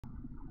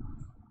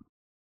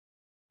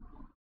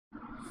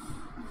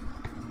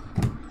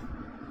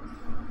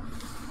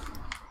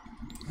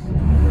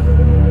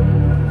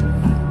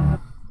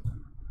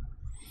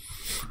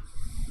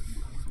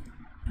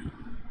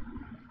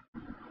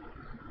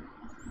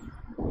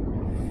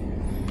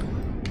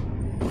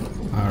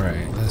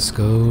Let's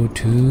go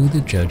to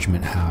the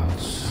Judgment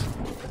House.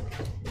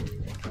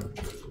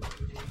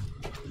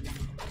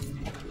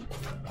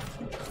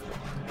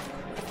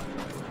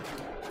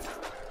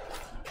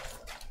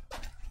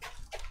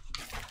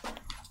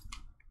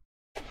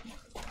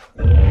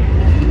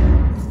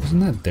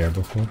 Wasn't that there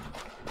before?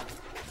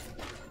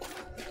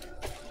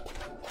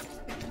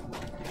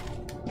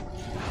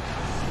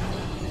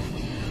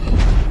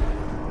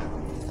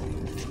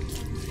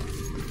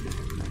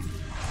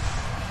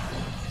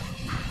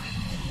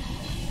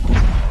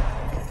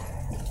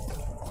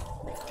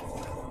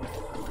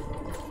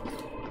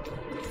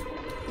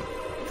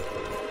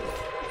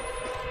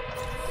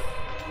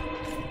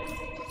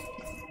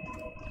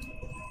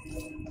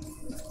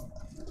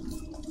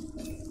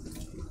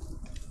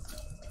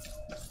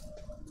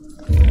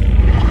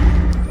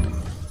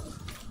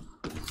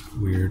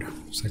 Weird.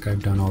 It's like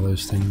I've done all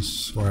those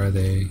things. Why are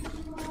they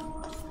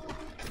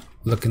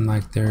looking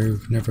like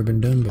they've never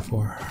been done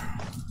before?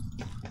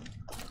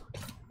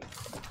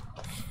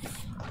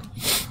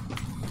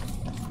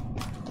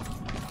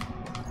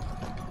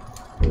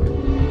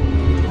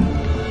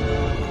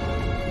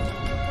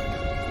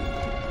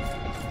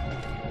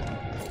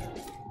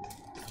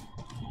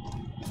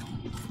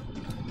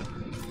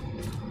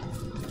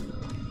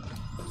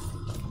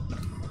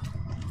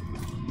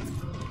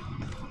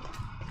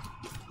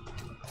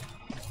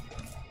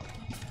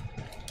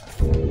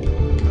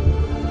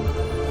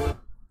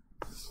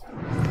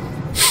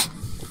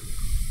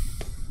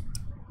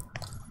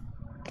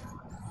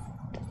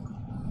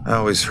 I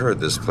always heard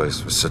this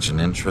place was such an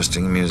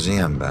interesting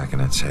museum back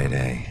in its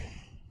heyday.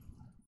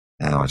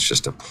 Now it's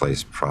just a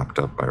place propped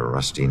up by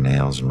rusty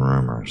nails and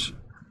rumors.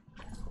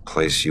 A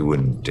place you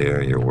wouldn't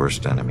dare your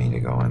worst enemy to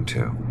go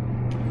into.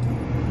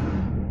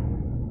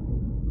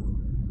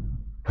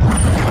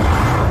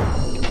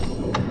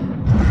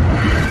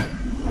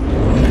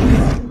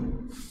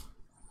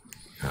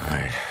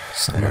 Alright,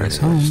 there it is,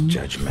 home.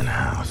 Judgment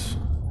House.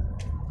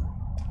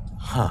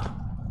 Huh.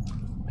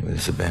 Maybe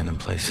this abandoned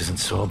place isn't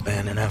so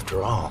abandoned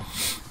after all.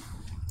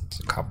 It's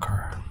a cop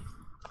car.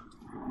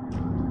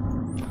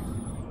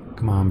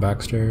 Come on,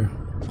 Baxter.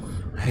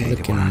 Hey,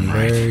 Looking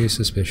very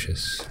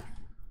suspicious.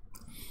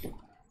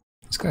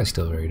 This guy's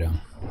still very dumb.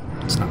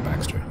 It's not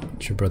Baxter.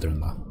 It's your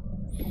brother-in-law.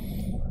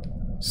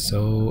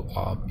 So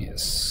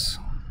obvious.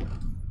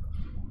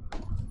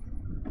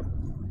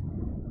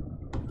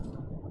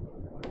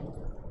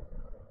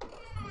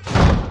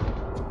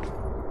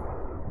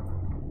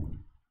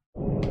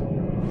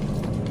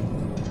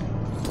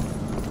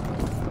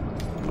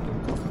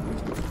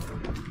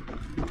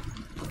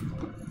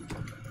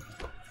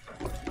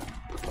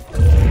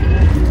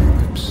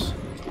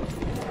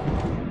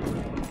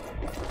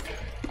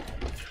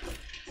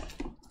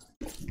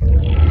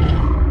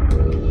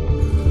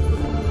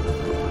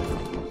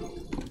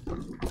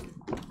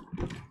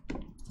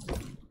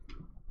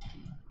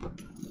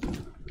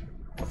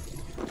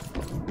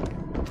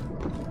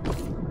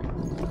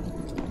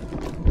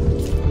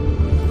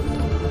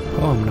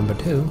 Poem number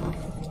 2.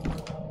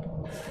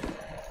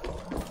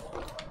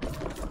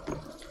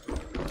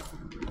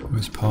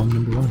 Where's poem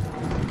number 1?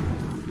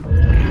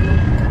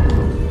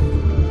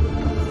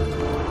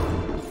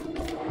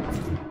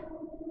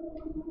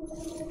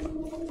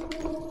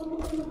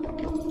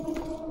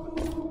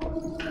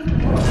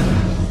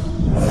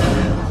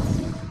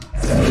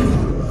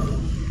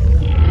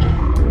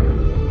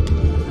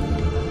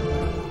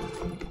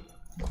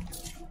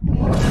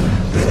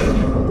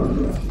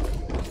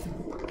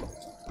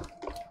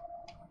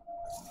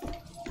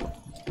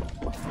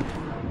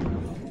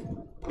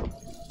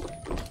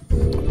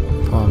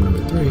 Poem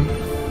number 3.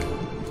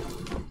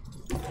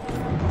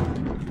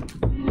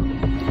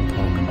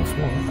 Poem number 4.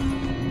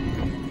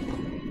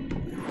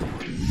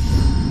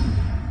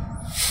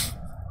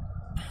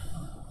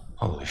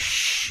 Holy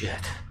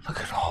shit. Look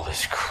at all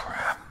this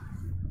crap.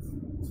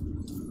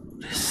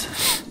 This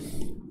is...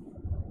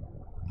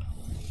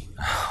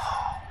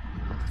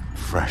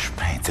 fresh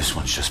paint. This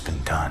one's just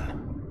been done.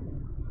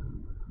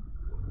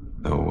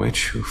 The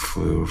witch who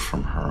flew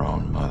from her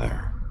own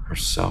mother.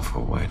 Herself a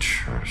witch,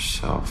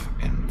 herself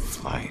in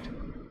flight.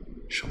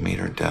 She'll meet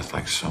her death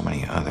like so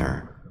many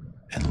other,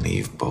 and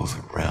leave both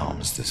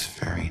realms this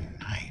very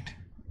night.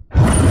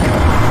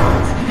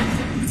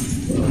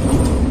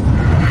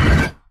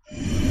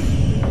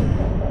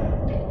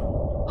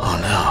 Oh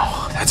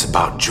no, that's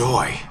about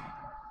Joy.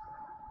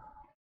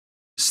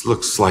 This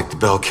looks like the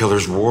Bell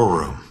Killer's war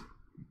room.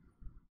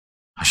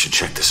 I should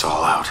check this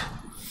all out.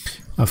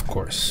 Of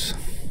course.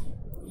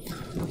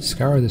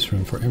 Scour this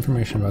room for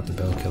information about the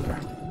Bell Killer.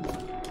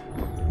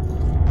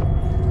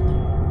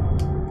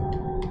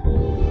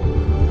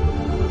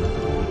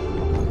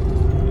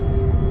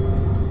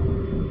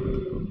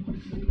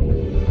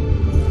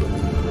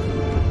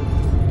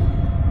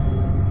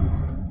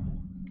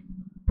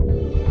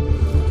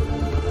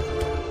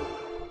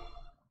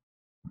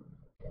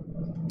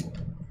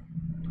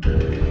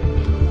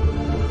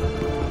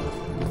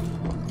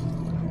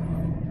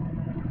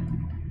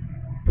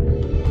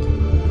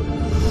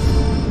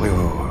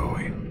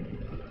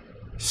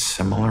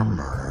 Similar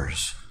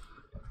murders,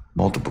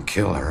 Multiple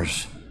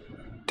killers,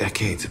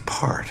 decades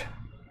apart.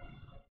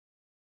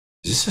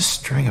 Is this a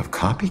string of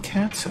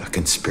copycats? A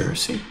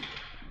conspiracy?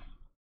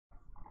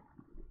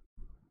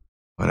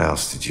 What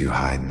else did you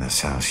hide in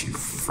this house, you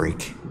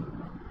freak?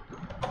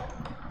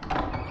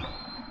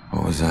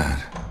 What was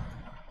that?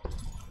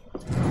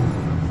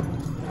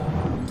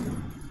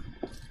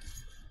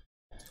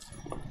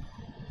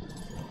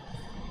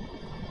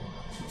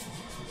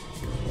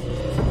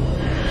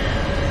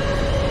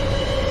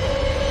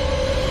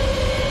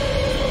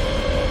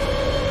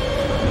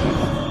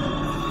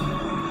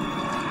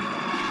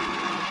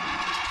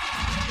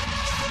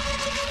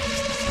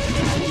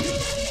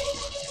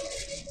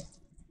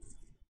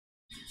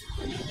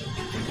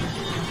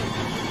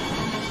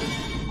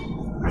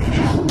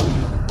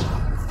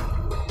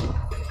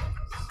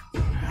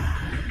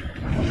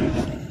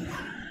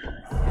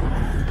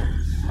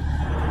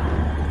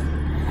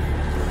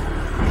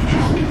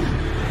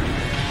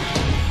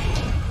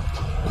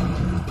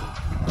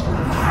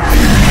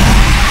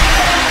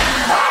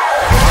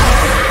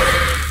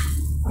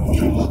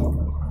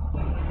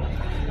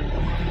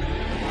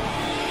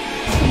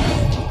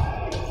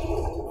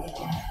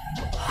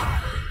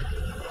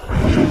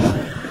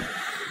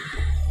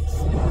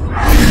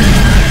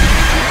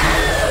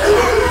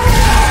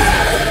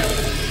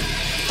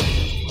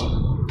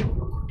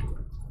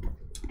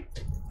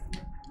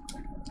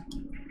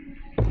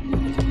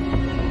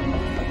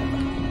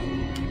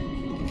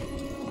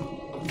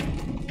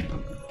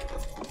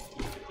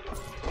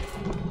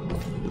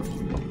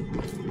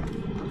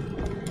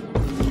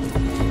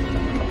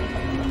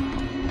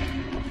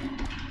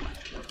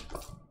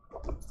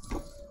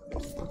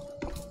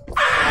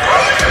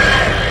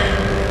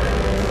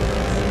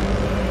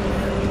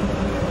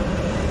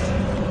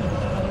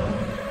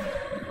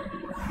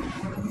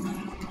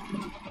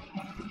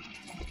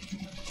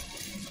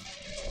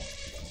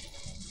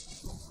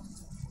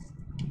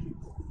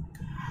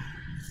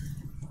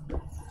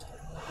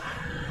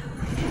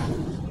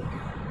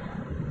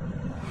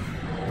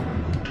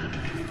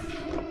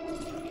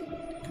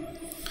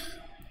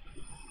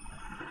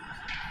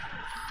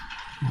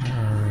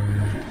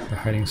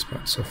 Hiding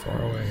spot so far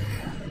away.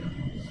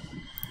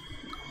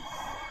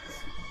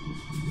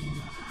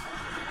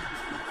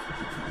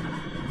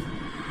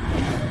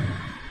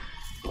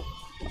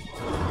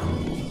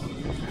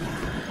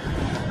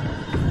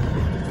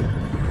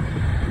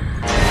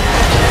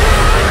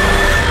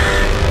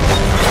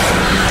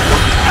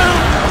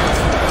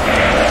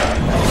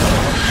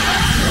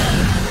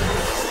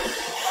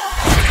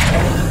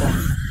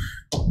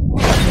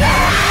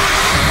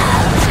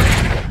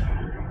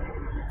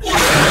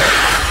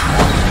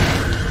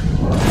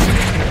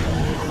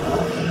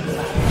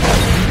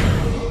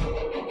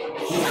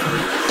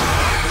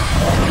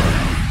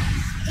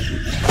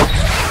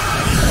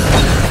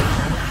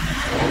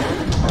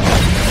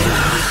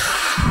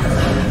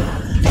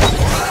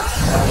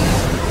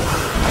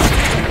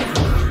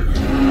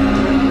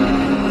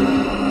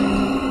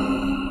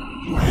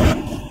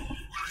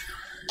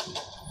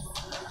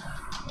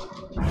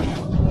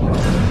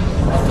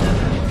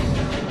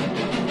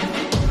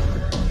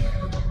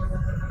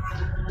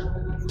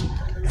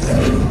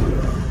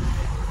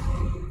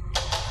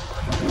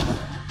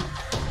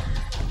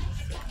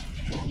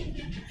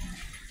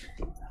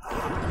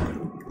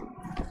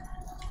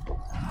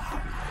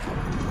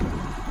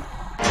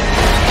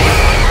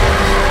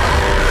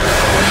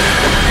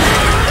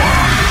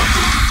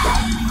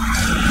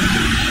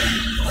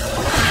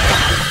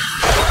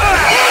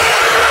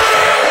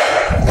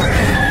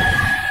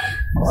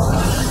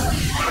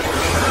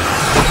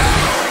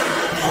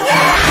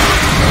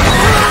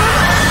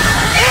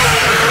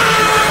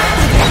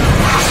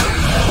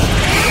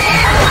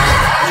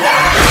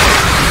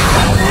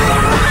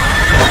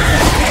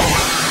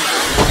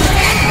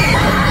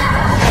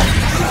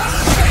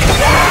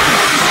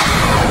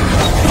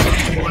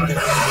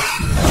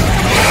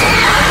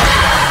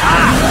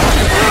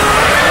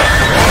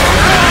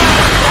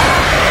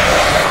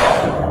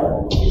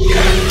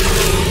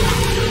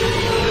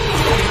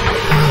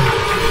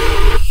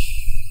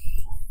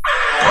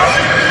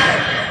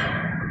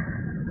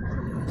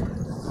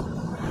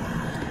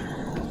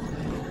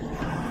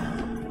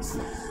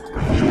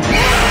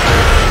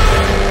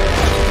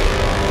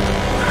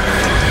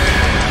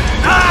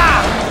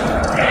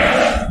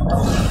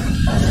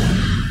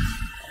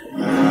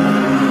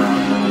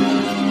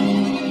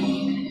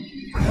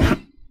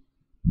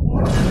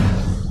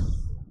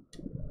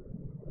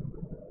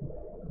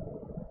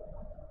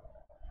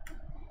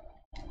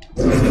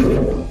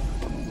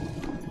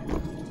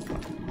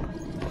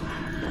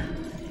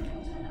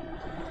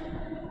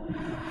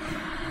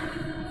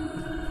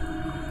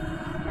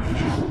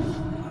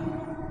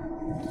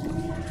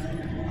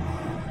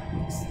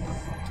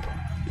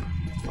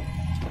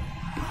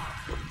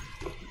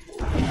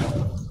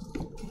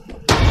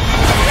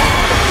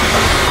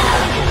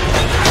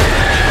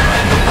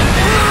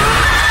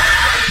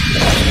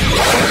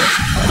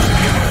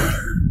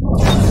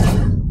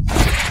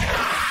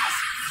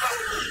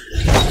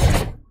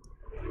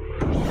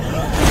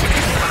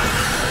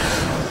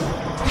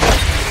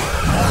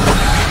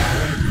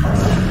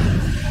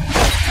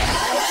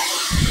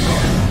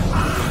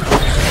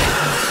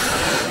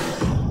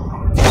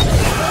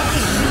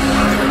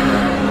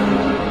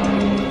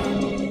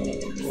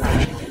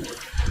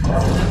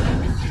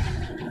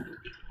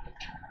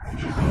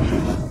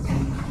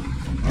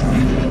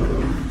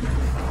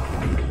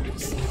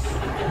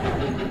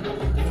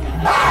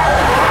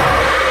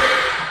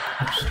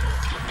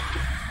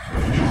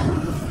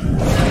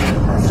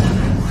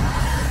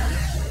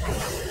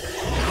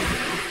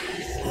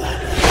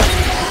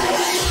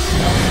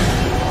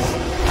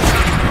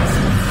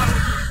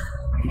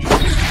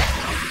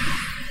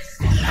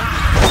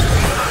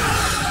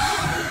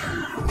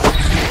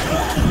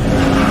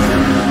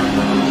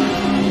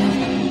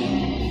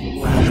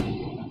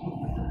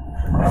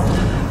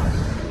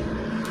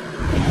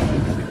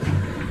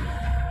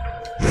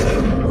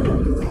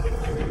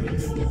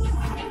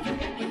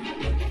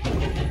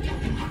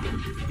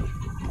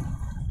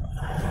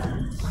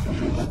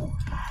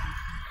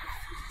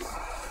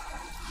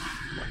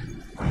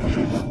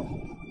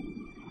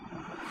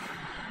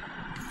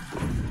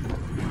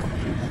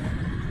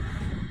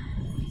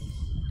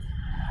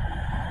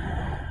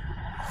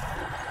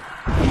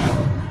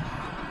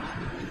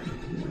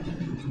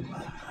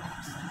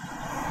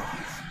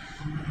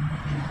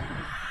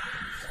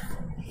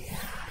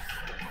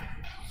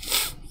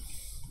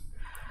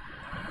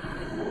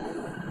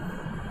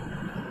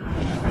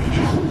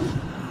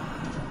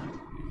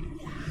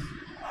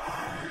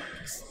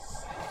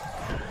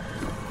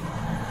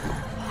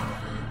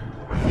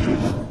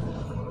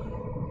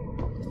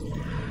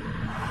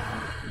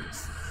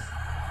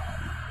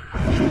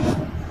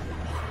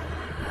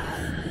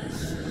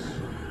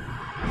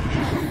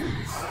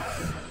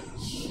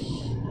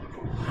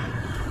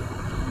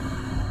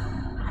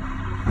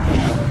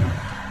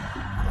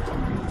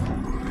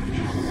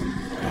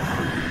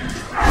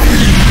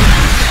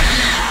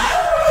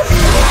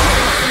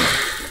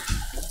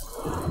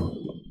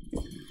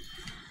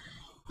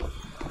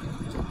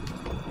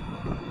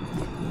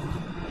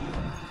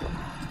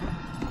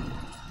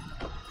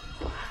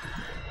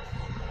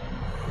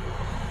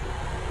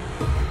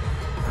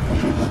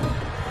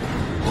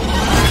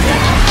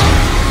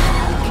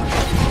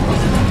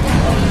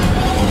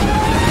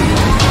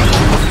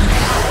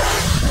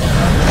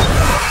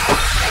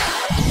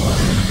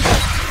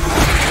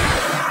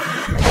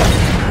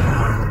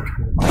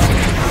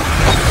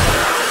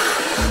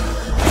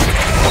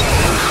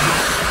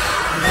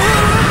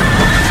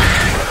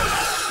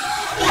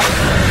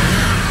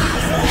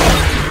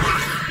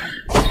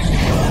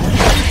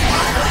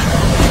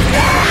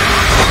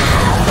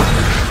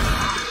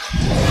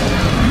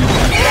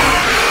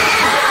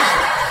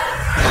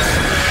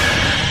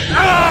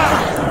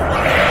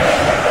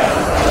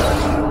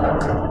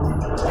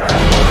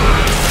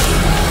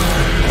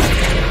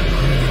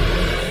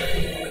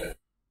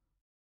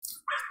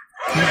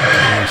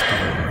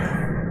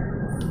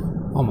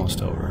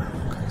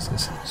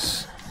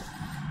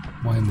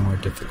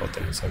 difficult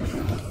than it's ever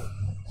been.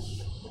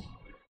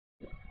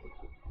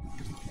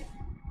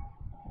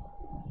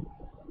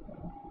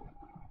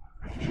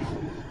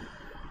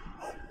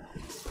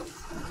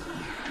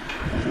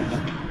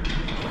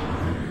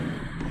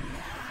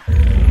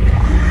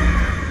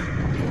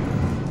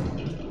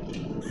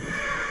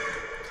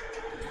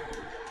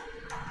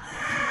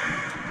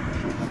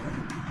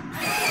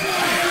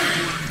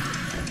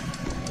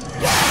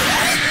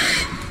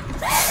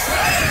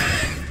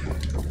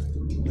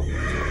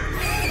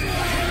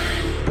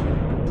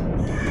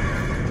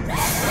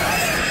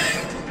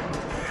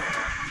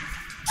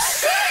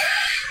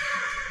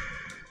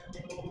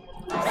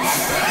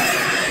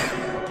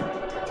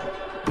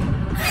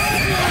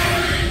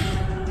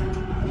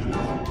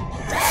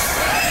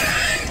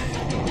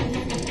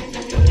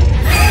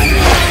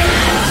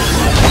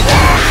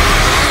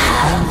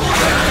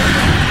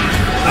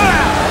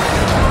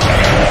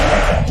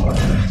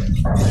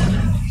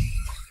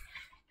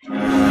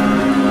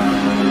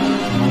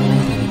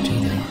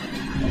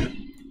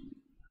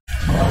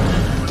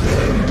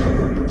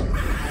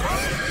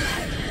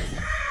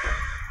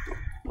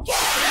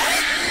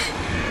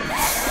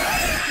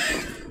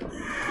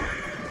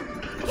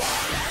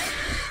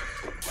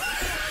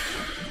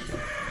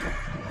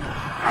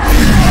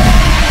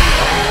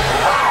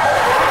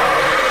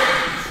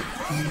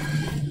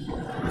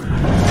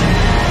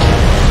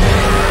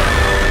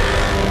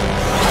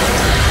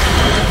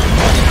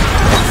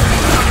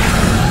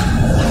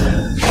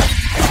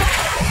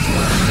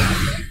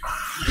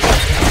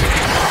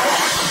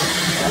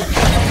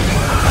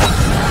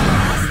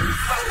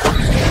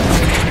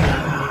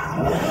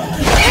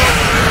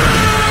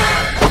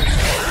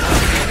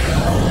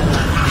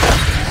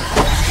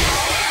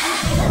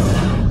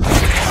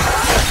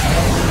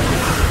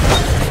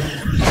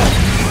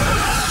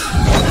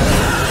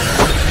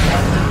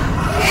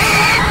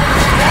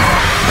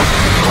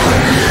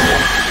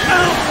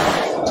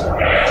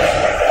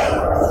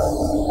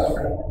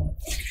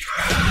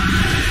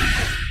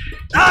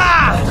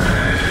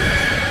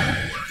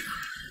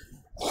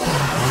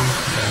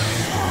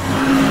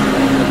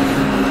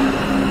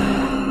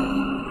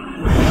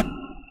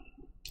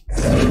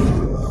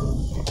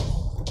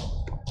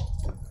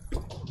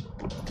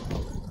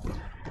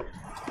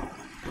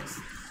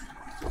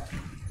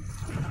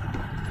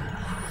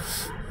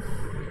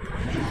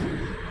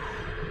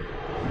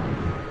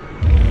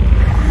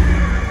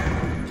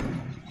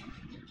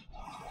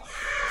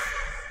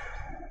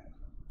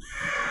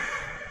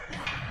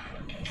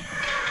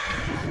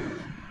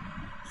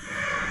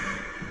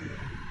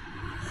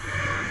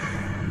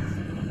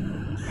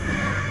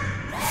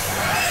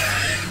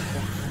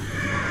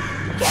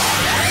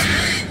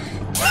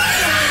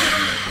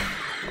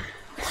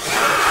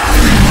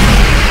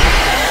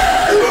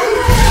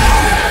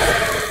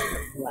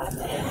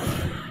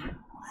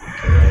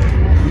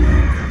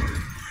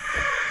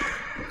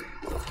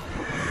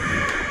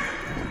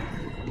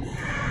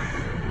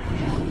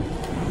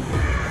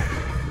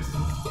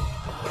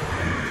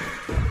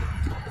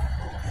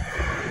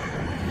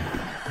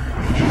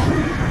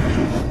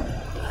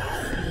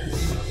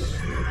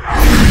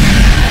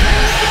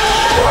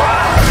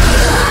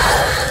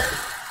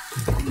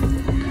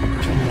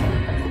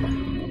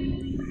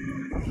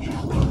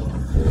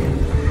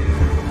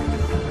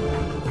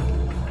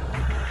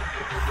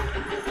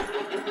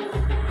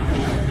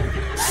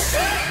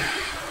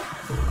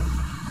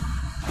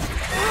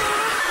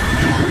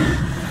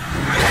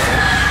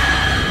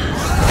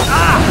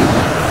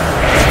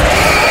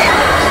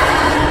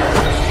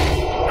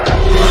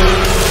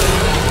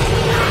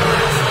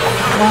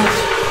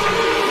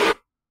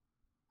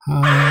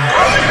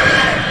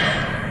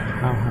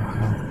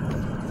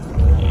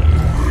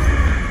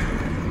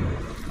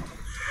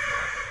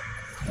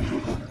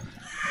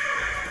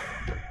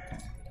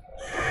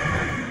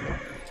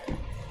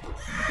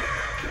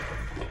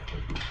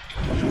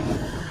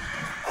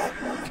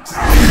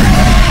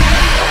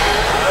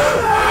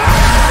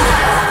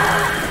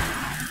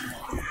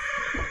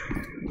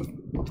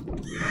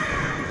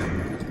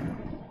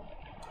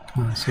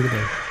 See you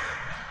there.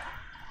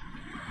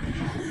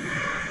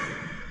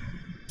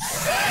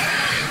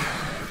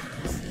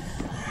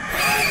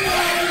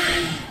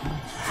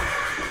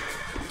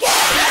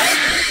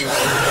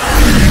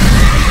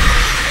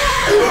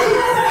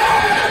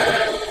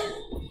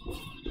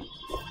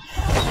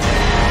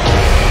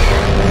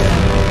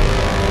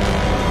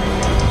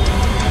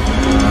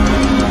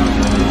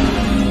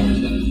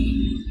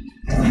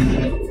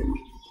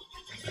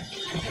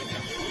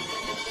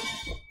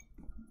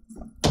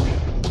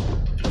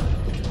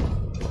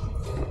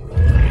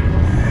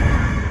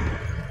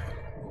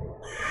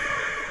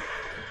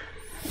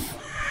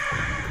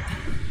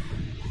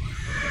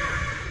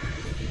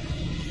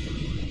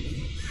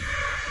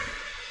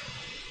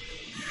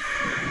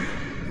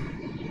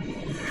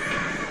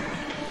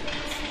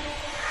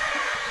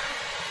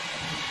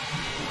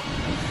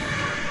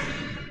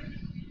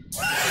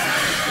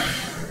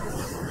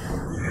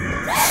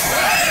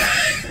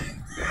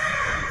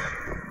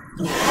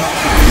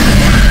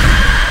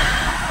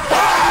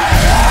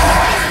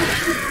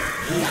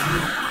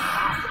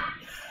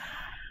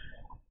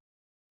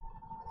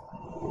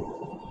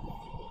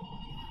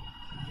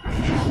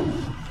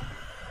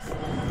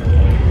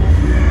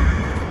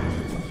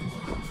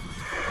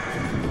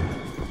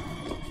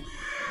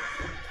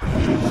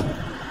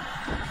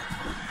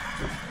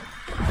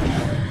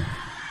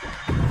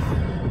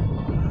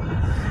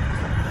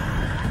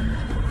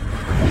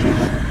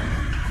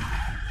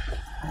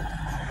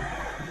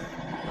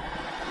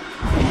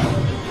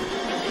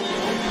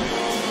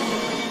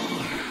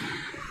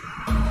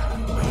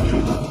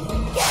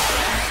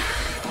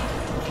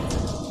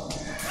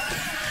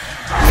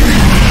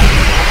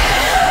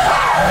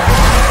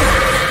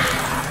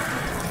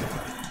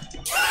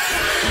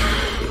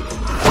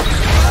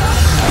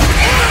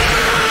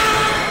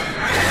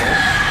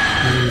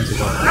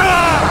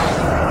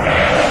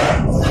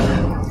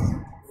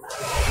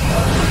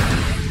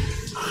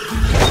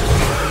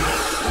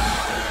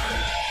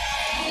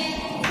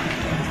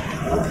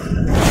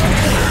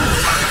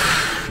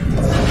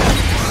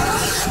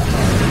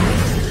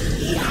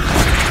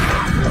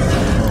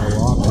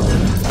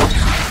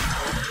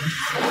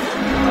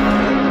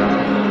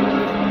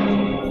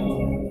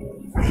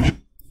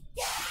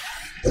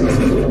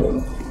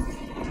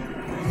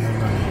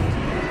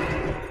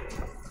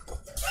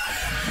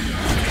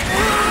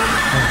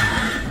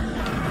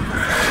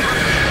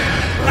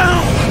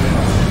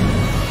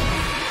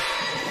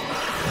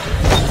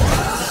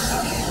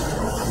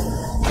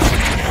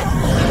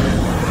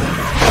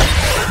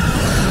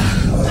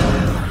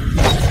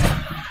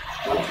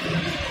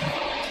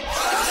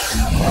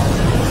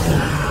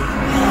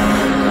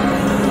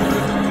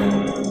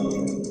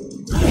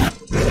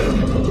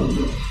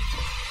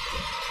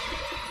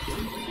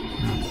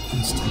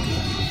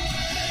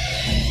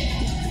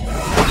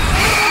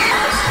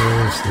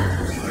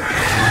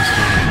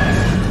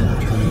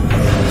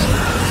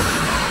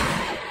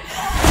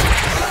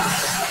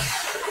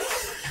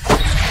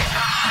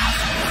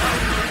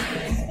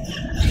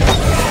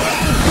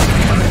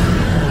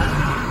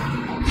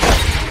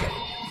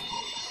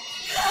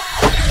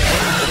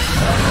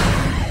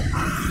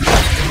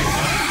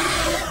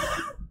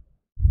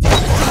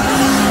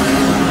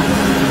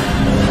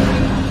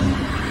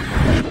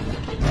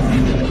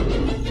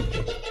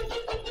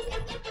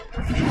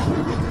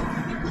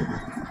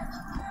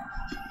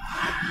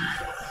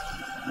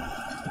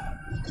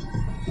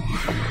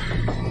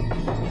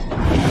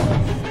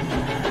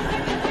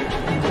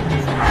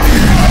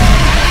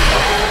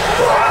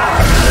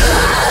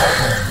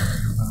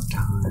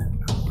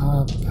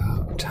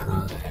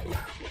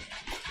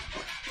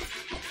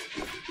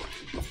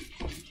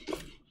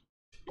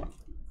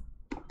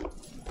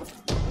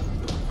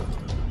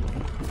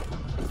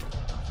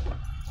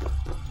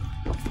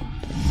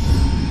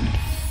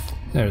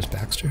 There's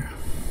Baxter.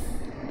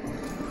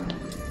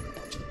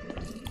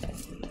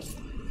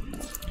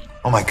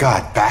 Oh my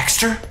God,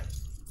 Baxter?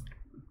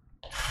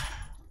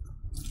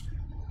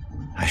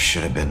 I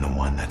should have been the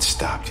one that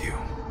stopped you.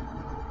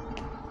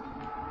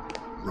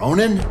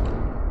 Ronan?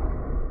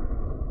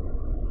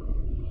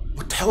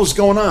 What the hell is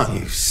going on?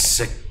 You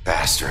sick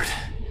bastard.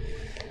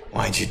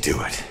 Why'd you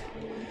do it?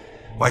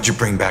 Why'd you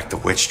bring back the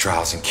witch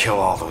trials and kill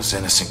all those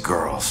innocent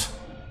girls?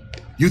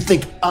 You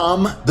think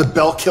I'm the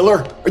Bell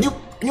Killer? Are you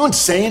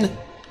insane?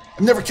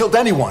 I've never killed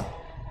anyone.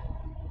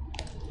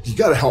 You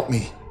gotta help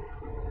me.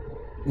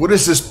 What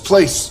is this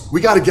place? We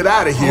gotta get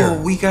out of here.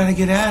 Oh, we gotta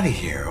get out of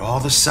here. All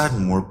of a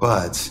sudden, we're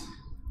buds.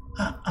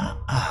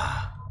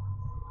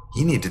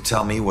 You need to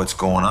tell me what's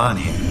going on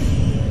here.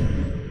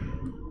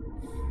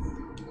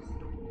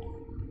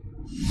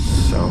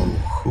 So,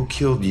 who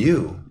killed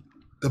you?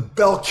 The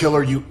Bell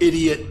Killer, you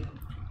idiot.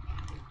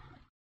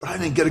 But I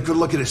didn't get a good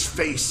look at his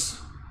face.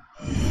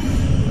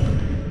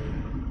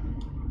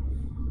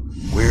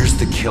 Where's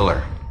the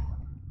killer?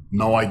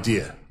 No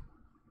idea.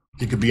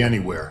 He could be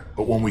anywhere.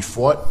 But when we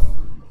fought,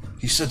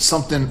 he said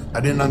something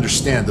I didn't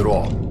understand at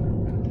all.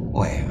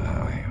 Wait.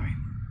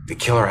 The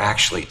killer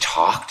actually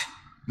talked?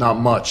 Not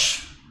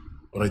much,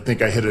 but I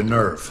think I hit a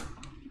nerve.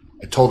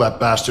 I told that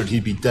bastard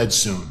he'd be dead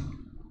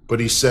soon, but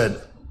he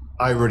said,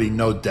 I already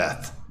know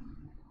death.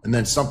 And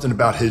then something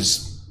about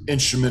his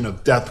instrument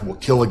of death will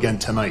kill again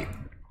tonight.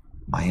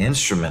 My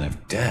instrument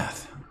of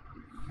death?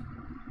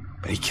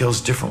 But he kills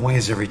different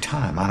ways every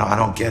time. I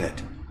don't get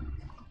it.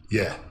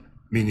 Yeah,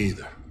 me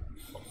neither.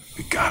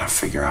 We gotta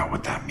figure out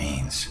what that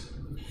means.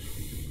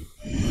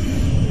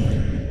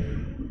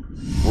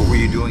 What were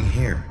you doing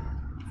here?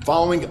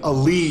 Following a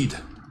lead.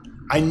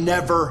 I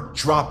never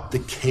dropped the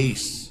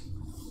case.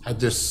 Had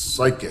this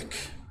psychic,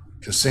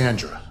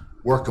 Cassandra,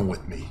 working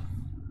with me.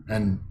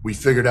 And we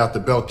figured out the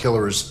Bell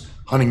Killer is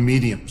hunting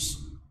mediums,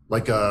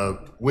 like a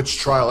witch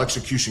trial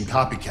execution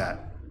copycat.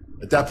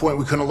 At that point,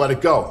 we couldn't let it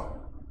go,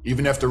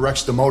 even after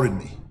Rex demoted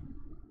me.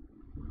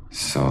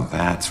 So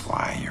that's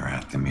why you're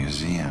at the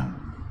museum.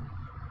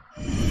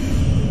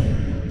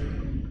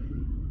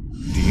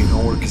 Do you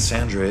know where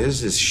Cassandra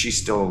is? Is she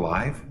still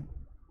alive?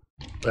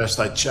 Last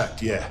I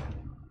checked, yeah.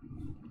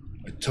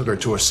 I took her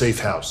to a safe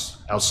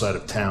house outside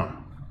of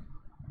town.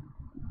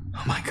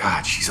 Oh my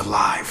God, she's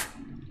alive.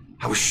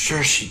 I was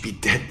sure she'd be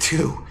dead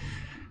too.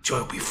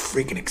 Joy would be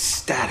freaking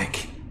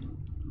ecstatic.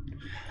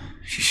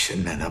 She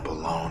shouldn't end up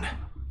alone.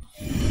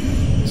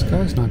 This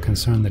guy's not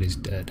concerned that he's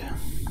dead.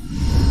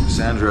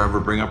 Cassandra ever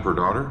bring up her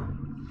daughter?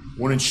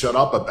 Wouldn't shut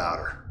up about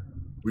her.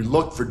 We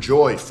looked for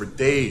Joy for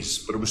days,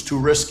 but it was too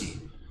risky.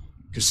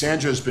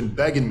 Cassandra has been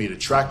begging me to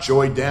track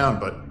Joy down,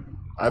 but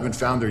I haven't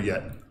found her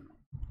yet.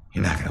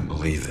 You're not gonna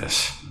believe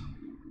this.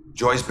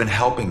 Joy's been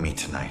helping me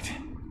tonight.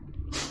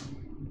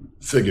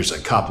 Figures a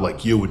cop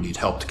like you would need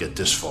help to get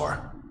this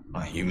far.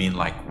 You mean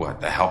like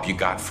what? The help you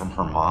got from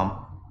her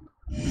mom?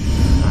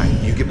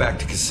 Alright, you get back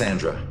to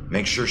Cassandra.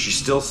 Make sure she's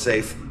still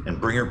safe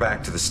and bring her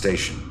back to the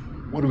station.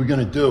 What are we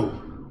gonna do?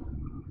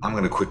 I'm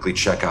gonna quickly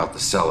check out the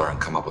cellar and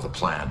come up with a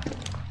plan.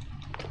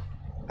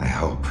 I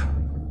hope.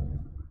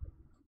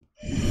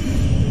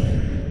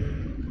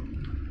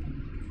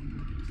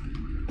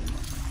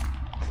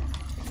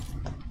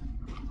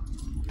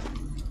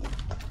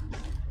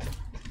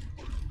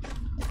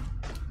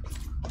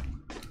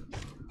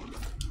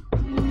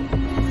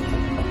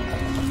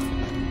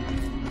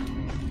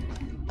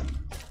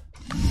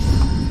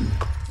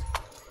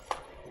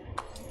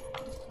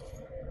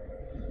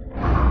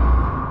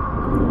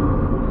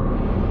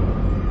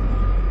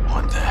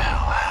 What the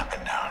hell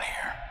happened down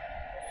here?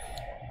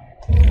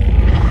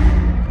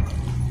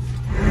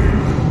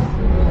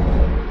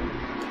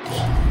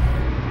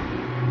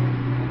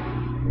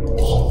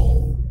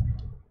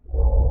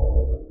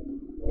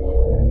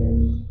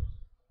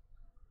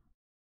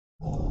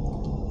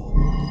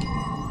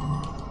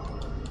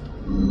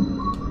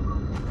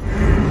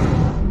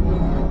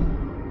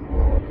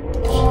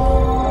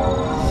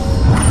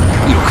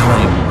 You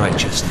claim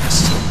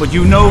righteousness, but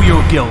you know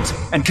your guilt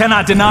and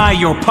cannot deny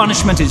your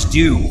punishment is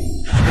due.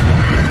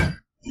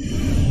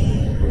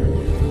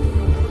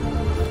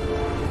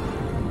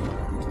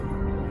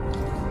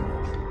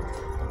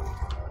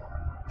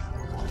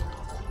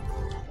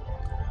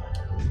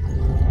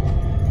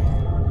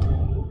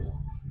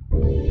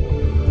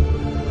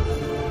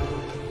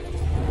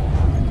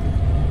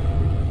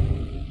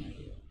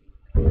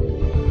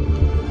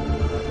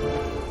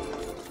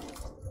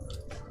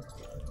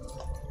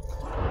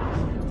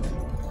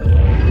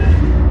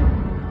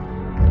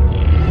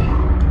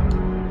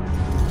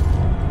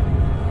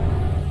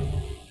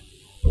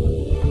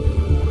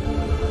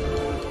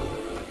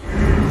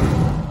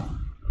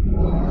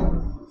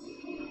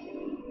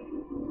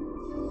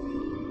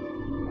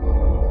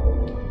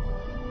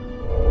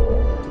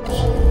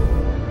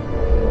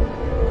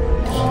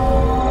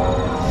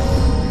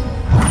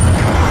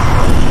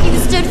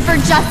 For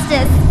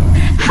justice.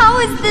 How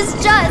is this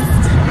just?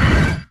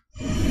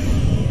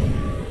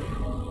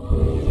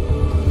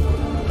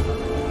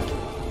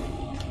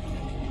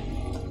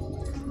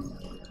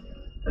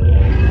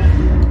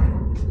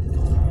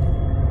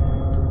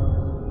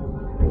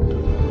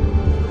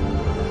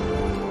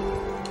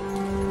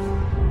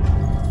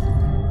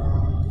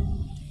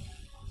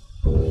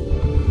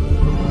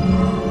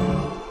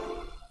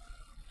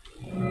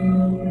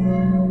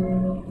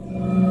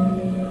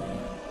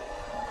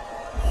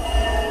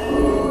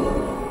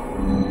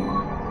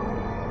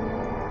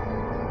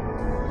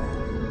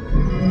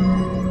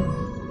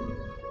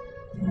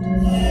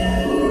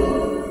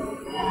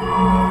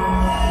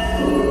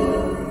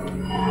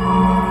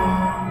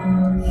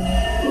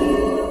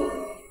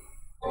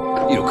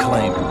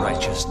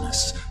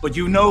 but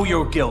you know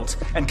your guilt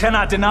and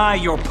cannot deny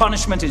your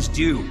punishment is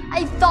due.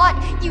 I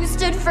thought you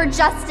stood for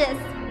justice.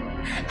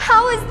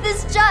 How is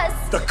this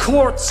just? The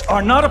courts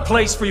are not a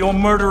place for your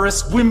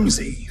murderous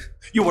whimsy.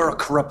 You are a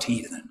corrupt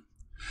heathen.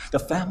 The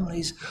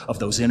families of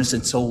those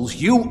innocent souls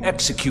you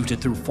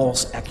executed through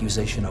false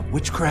accusation of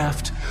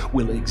witchcraft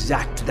will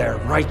exact their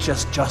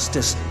righteous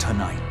justice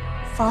tonight.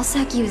 False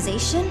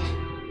accusation?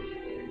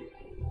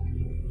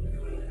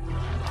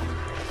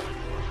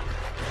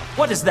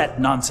 What is that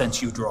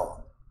nonsense you draw?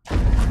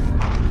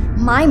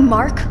 My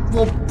mark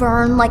will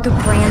burn like a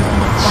brand on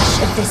the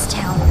flesh of this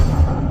town.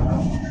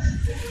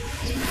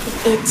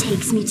 If it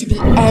takes me to the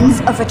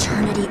ends of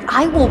eternity,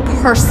 I will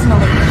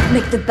personally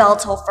make the bell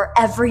toll for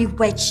every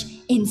witch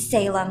in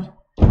Salem.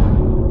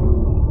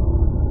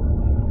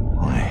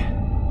 Why?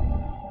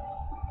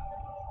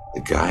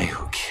 The guy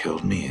who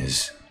killed me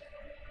is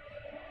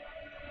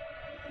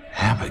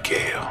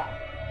Abigail.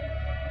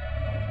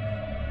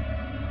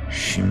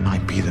 She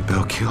might be the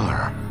Bell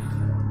Killer.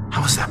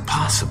 How is that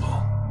possible?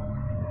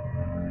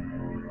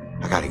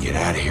 I gotta get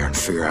out of here and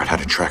figure out how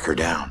to track her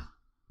down.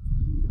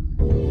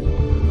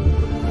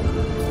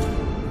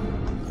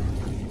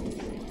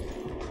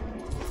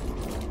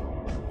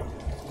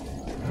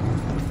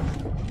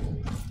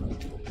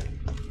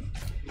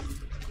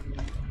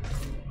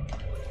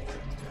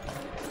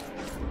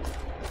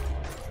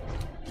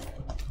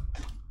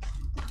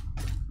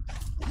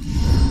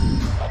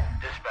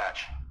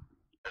 Dispatch.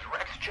 Has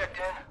Rex checked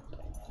in?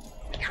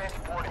 He's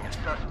transporting a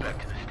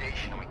suspect to the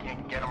station and we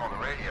can't get him on the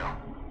radio.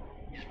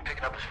 He isn't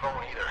picking up his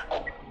phone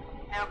either.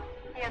 Nope,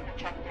 he hasn't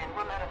checked in.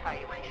 We'll notify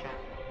you when he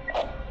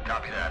shows.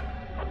 Copy that.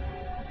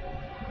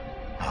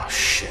 Oh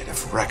shit,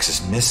 if Rex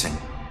is missing,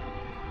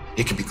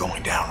 it could be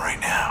going down right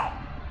now.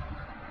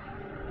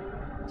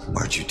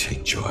 Where'd you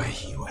take Joy,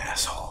 you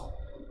asshole?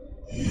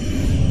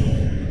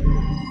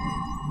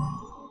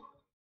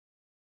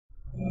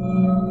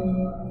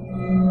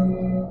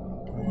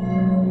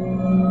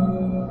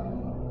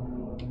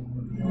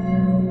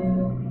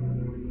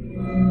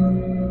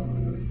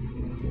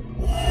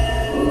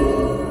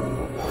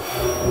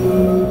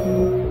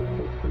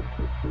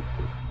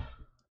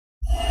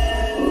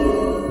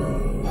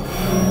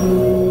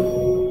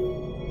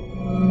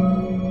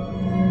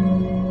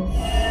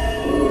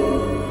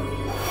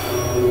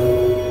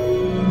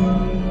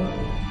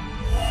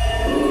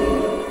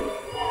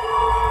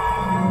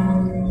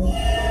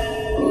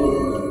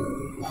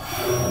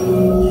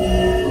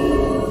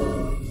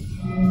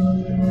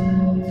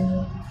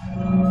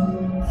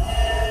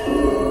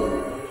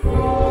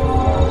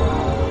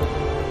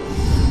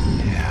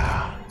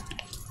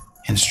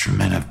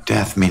 Instrument of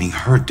death, meaning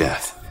her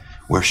death,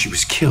 where she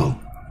was killed.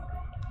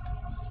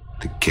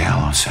 The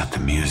gallows at the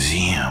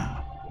museum.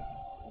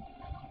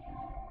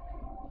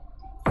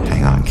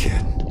 Hang on,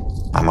 kid.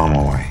 I'm on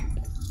my way.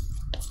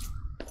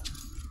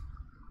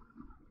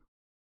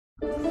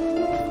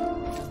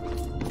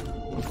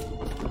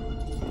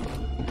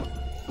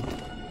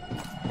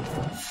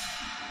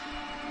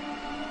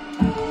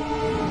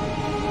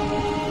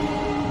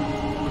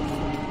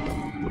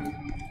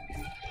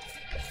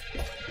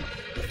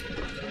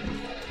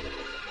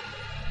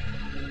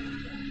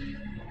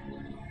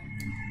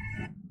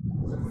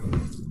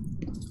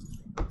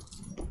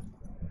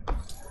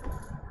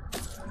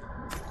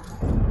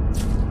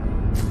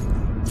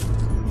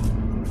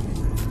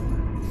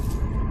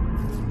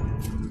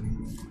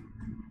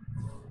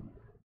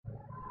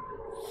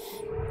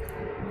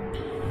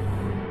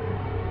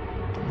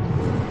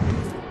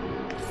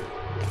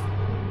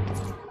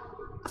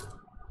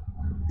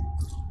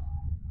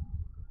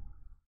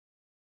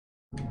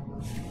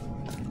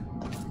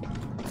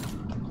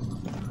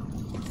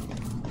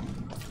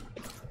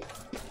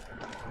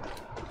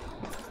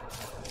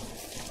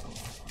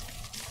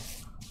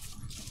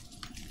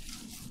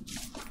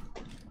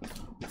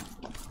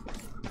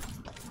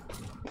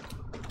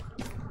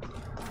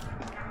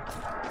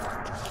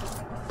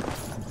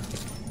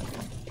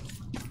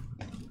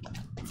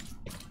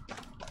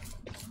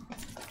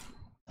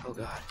 Oh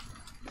God,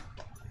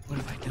 what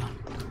have I done?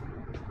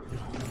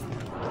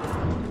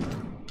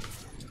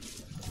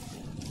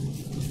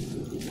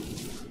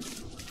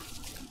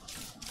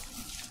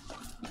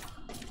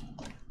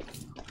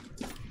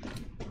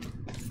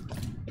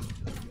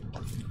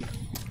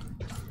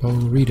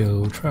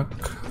 Burrito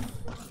truck.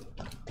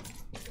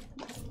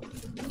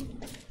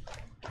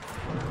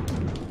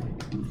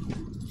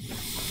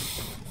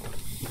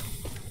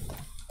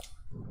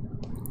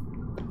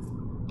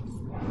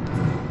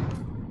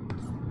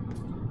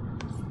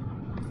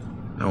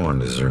 No one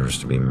deserves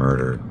to be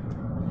murdered.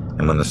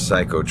 And when the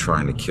psycho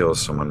trying to kill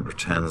someone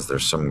pretends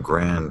there's some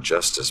grand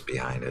justice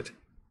behind it,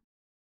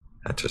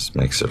 that just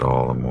makes it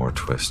all the more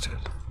twisted.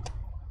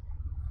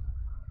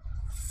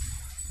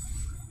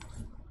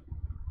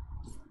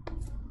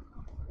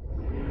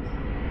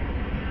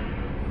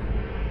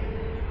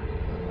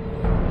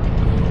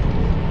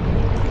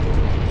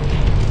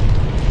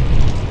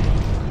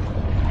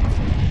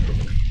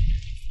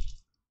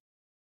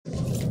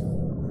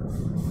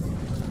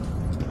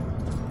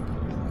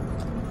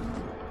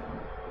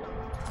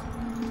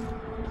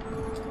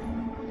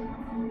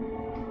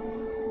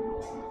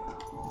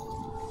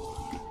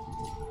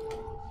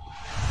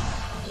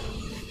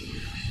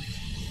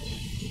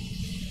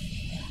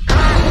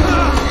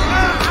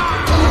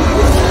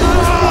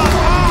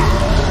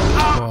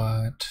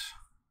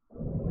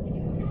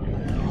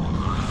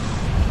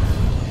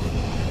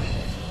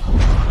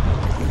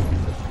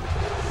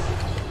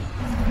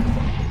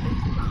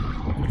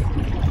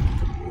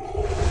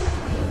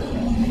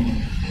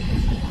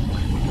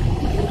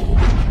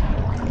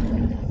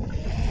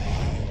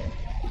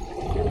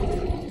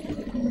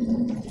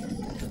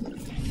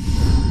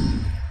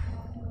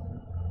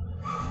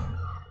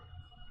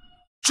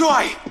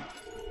 Joy!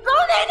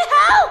 Ronan,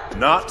 help!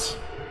 Not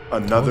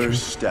another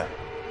step.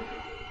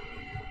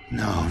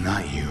 No,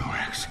 not you,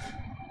 Rex.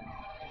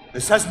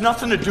 This has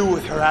nothing to do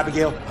with her,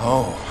 Abigail.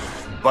 Oh,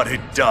 but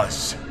it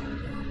does.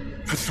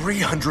 For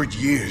 300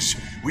 years,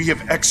 we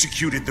have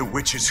executed the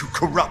witches who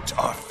corrupt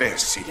our fair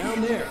city.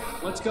 Down there.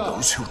 Let's go.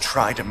 Those who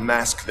try to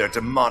mask their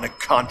demonic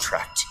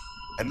contract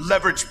and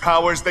leverage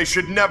powers they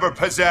should never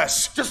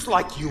possess. Just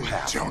like you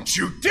have. Don't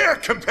you dare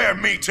compare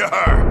me to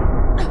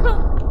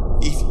her!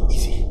 Easy,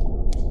 easy.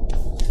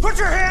 Put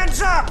your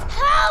hands up!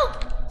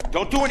 Help!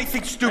 Don't do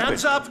anything stupid.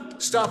 Hands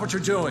up! Stop what you're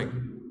doing.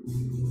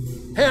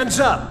 Hands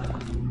up!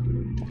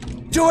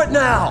 Do it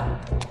now!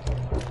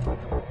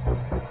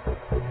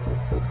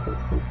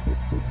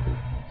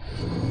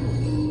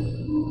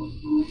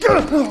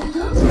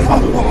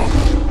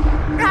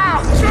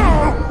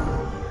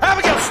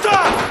 Abigail,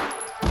 stop!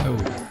 Oh.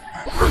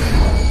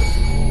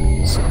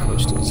 So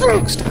close to his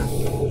gangster.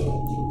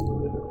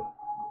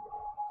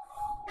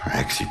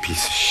 Rex, you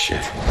piece of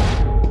shit.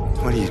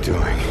 What are you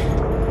doing?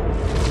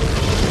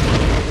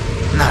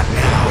 Not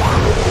now.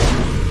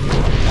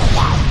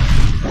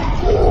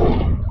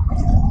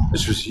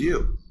 This was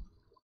you.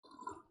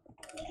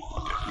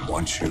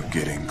 Want you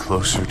getting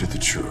closer to the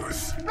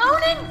truth.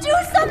 Ronan, do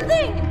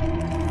something!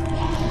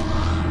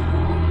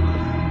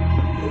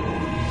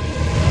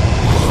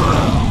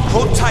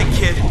 Hold tight,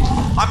 kid.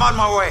 I'm on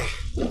my way.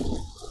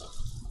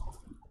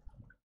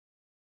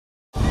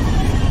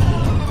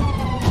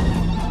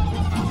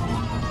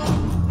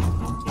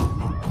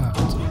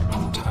 Oh, it's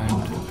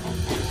timed.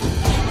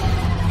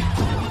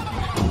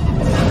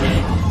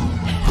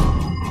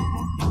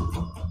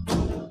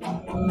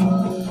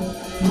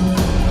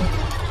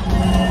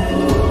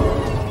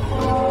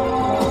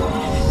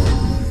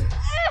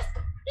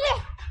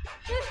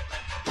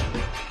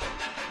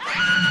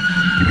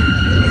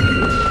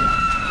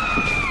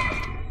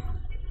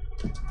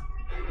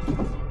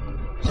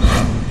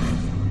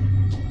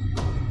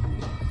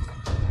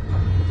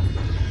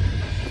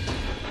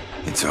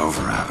 It's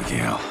over,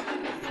 Abigail.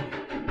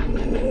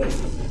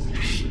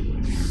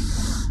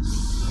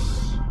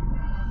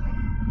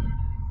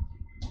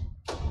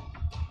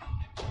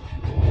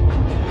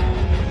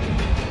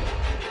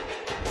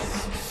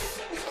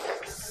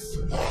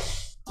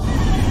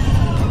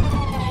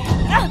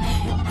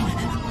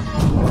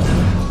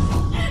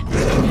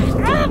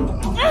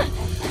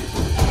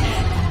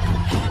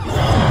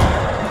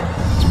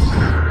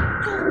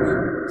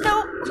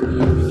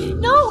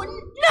 No!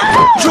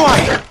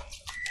 Joy!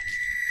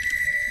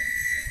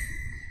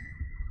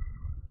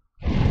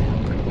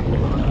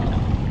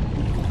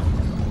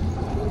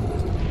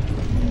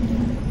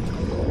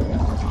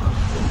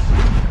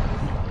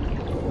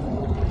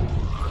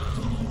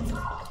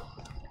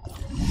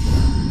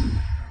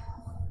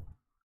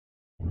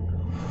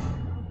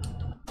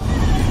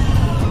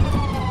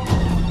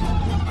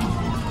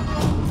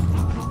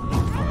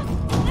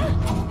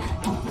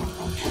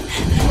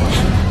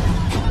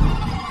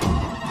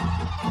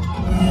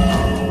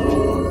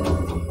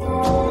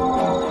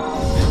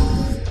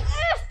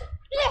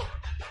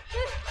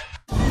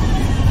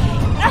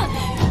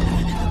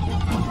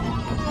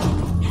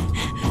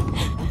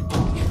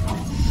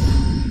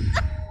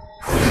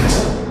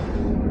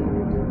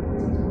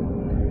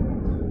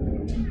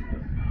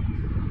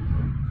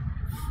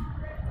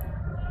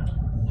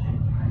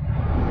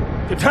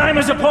 The time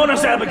is upon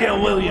us,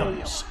 Abigail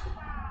Williams.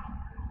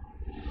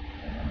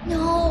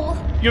 No.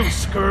 You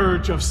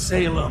scourge of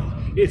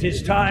Salem. It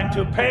is time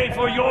to pay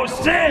for your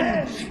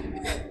sins!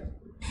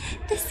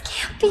 This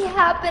can't be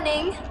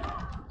happening.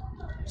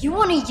 You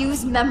want to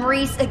use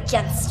memories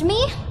against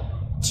me?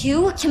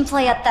 Two can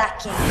play at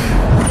that game.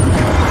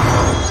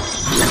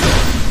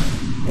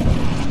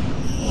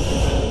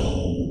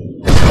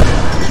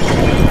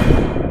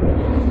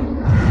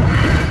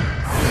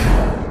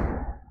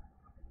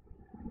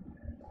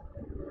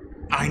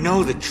 I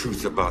know the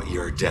truth about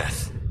your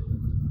death,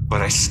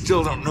 but I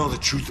still don't know the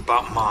truth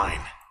about mine.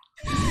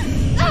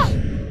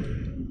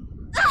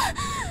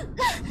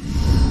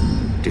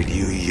 Did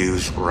you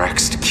use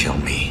Rex to kill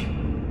me?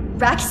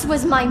 Rex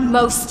was my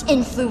most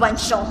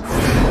influential.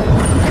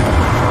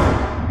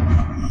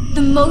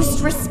 The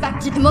most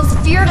respected, the most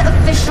feared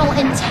official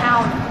in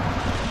town.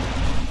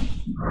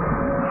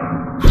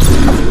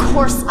 Of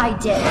course I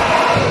did.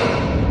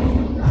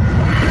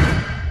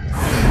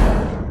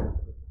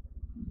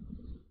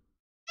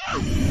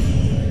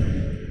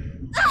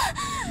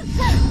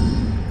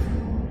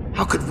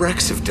 How could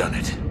Rex have done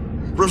it?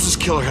 Rose's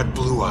killer had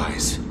blue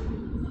eyes.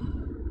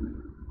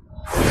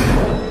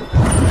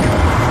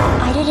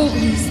 I didn't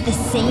use the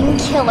same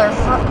killer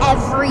for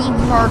every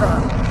murder.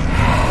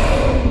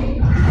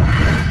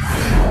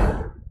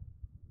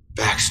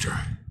 Baxter.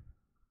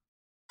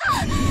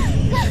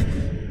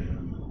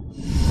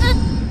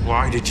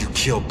 Why did you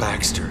kill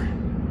Baxter?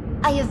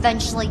 I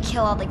eventually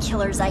kill all the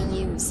killers I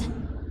use.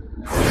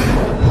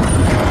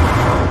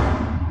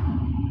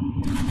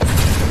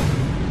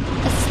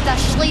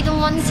 Especially the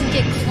ones who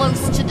get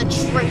close to the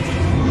truth.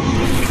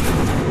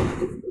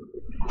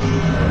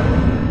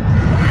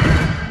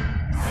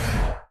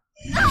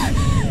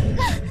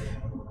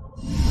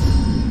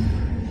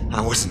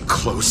 wasn't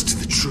close to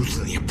the truth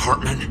in the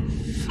apartment.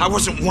 I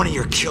wasn't one of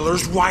your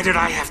killers. Why did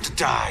I have to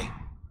die?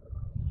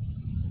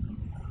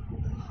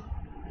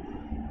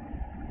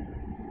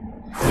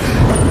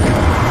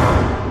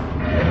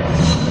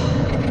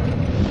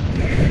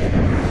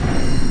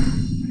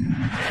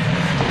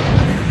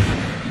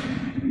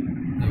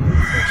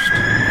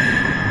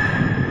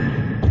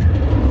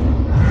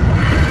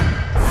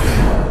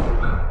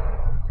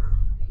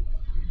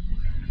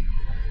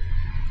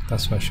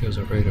 That's why she was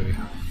afraid of you.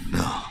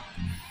 No.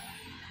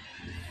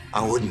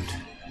 I wouldn't.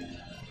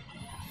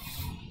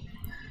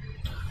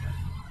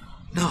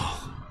 No.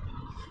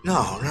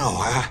 No.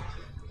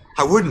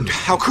 I wouldn't.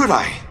 How could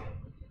I?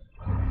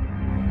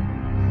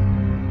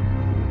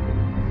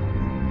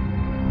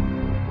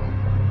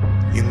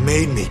 You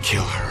made me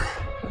kill her.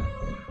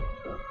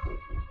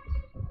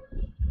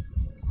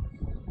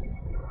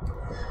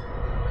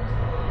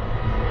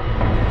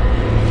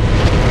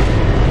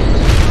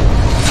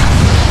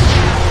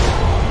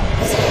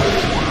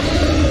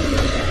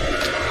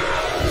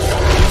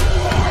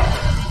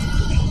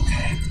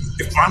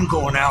 If I'm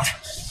going out,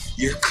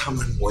 you're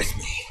coming with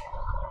me.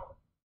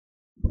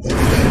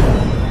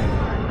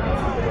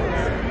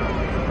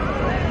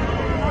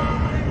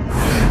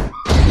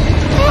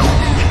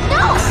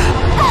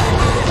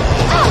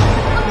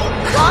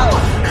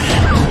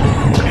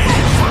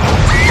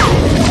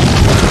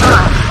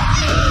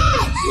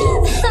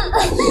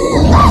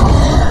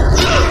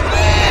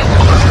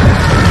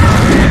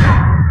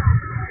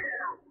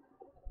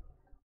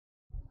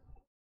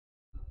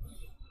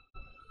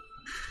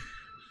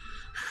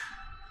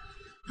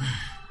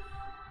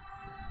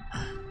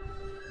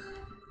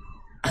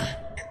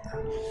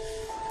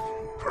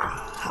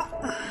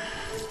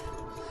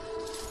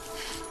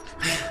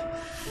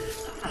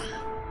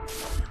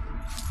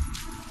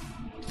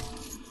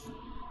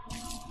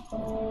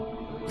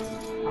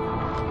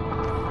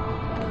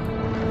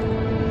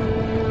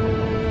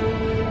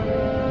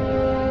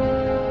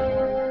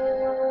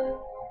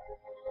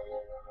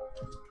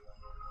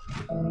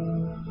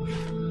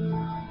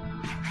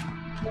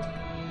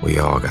 We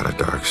all got a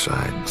dark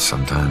side,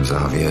 sometimes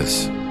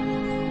obvious,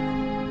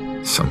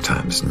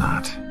 sometimes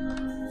not.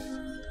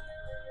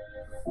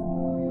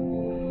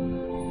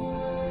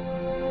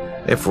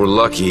 If we're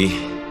lucky,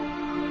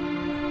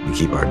 we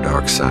keep our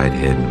dark side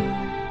hidden.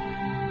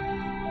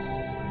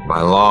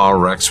 By law,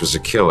 Rex was a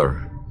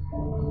killer.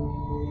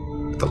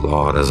 But the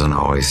law doesn't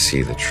always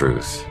see the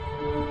truth.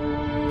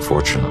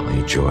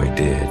 Fortunately, Joy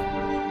did.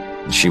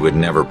 And she would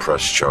never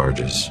press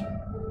charges.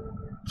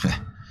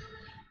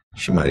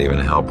 She might even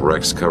help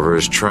Rex cover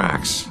his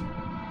tracks.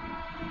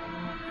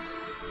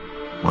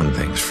 One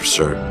thing's for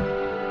certain.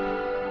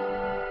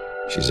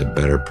 She's a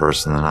better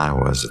person than I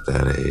was at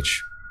that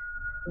age.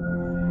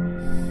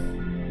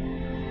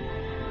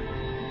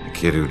 A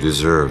kid who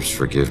deserves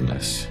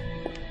forgiveness.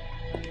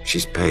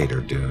 She's paid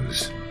her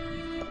dues.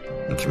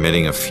 And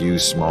committing a few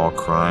small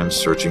crimes,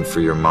 searching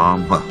for your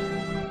mom, well,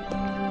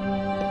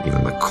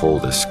 even the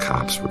coldest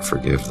cops would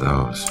forgive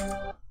those.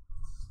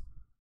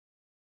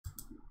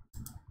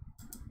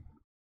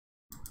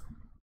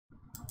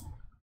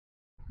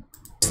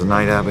 The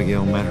night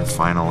Abigail met her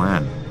final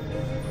end.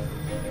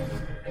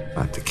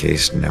 But the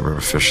case never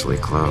officially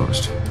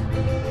closed.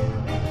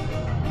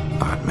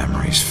 But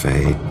memories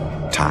fade,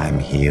 time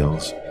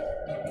heals.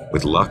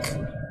 With luck,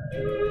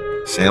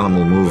 Salem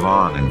will move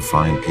on and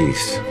find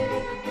peace.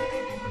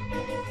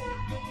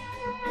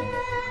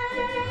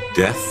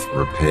 Death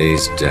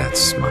repays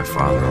debts, my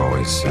father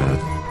always said.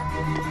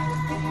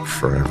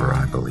 Forever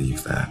I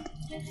believe that.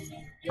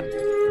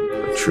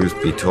 But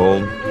truth be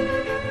told,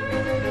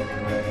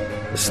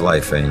 this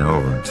life ain't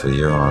over until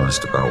you're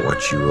honest about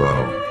what you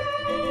owe.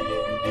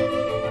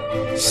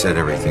 Set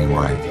everything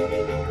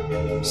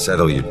right.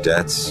 Settle your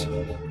debts.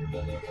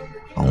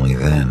 Only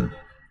then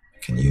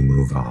can you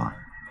move on.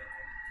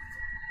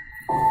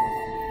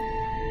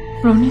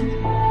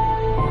 Ronan?